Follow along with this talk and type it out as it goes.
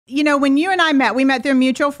when you and I met, we met through a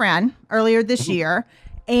mutual friend earlier this year.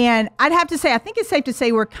 And I'd have to say, I think it's safe to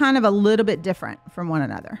say we're kind of a little bit different from one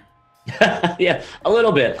another. Yeah, a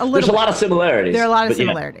little bit. There's a lot of similarities. There are a lot of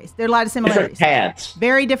similarities. Yeah. There are a lot of similarities. Different paths.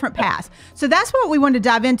 Very different paths. So that's what we wanted to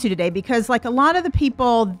dive into today, because like a lot of the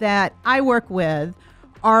people that I work with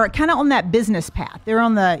are kind of on that business path. They're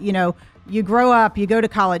on the, you grow up, you go to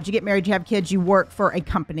college, you get married, you have kids, you work for a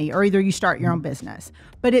company, or either you start your own business.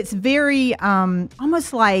 But it's very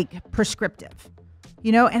almost like prescriptive.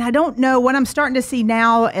 And I don't know, what I'm starting to see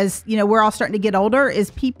now as, we're all starting to get older is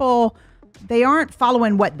people, they aren't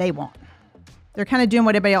following what they want. They're kind of doing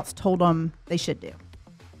what everybody else told them they should do.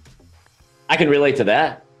 I can relate to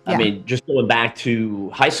that. Yeah. I mean, just going back to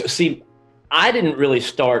high school. See, I didn't really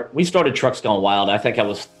we started Trucks Gone Wild. I think I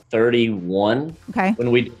was 31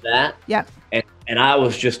 when we did that. Yep. And I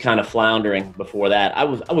was just kind of floundering before that. I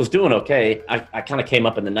was doing okay. I kind of came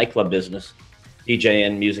up in the nightclub business,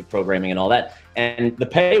 DJing, music programming and all that. And the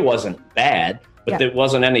pay wasn't bad, but there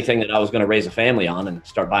wasn't anything that I was going to raise a family on and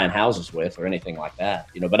start buying houses with or anything like that.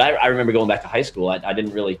 But I remember going back to high school. I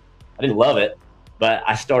didn't love it, but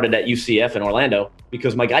I started at UCF in Orlando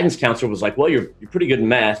because my guidance counselor was like, well, you're pretty good in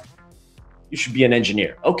math. You should be an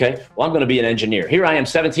engineer. Okay, well, I'm going to be an engineer. Here I am,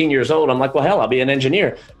 17 years old. I'm like, well, hell, I'll be an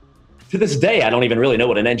engineer. To this day, I don't even really know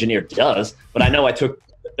what an engineer does, but I know I took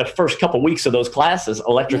the first couple weeks of those classes,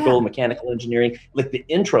 electrical, mechanical engineering, like the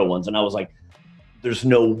intro ones. And I was like, there's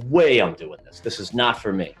no way I'm doing this. This is not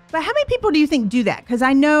for me. But how many people do you think do that? Because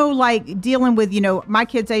I know, like, dealing with, my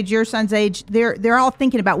kid's age, your son's age, they're all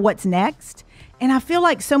thinking about what's next. And I feel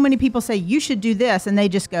like so many people say, you should do this. And they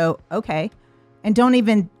just go, okay, and don't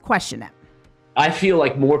even question it. I feel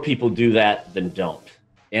like more people do that than don't.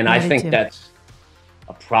 And I think that's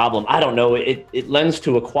a problem. I don't know. It lends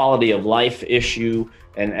to a quality of life issue.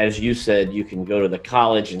 And as you said, you can go to the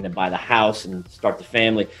college and then buy the house and start the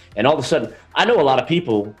family. And all of a sudden, I know a lot of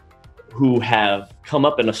people who have come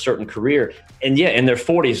up in a certain career. And in their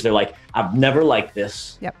 40s, they're like, I've never liked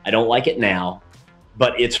this. Yep. I don't like it now,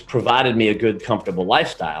 but it's provided me a good, comfortable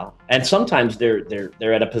lifestyle. And sometimes they're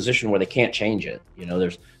at a position where they can't change it.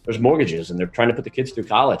 There's mortgages and they're trying to put the kids through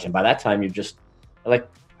college. And by that time, you're just like,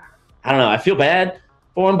 I don't know, I feel bad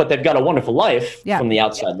for them, but they've got a wonderful life from the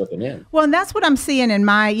outside looking in. Well, and that's what I'm seeing in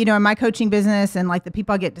my, in my coaching business and like the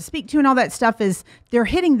people I get to speak to and all that stuff is they're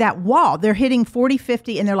hitting that wall. They're hitting 40,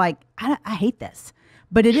 50 and they're like, I hate this.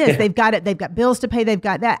 But it is, they've got it. They've got bills to pay. They've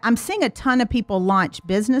got that. I'm seeing a ton of people launch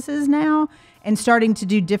businesses now and starting to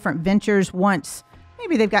do different ventures once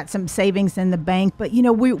maybe they've got some savings in the bank. But,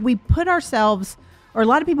 we put ourselves, or a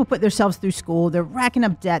lot of people put themselves through school. They're racking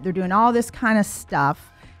up debt. They're doing all this kind of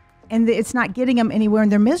stuff. And it's not getting them anywhere, and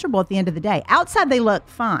they're miserable at the end of the day. Outside, they look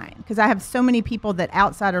fine, because I have so many people that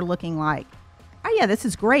outside are looking like, oh, yeah, this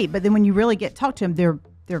is great. But then when you really get talk to them,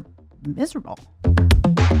 they're miserable.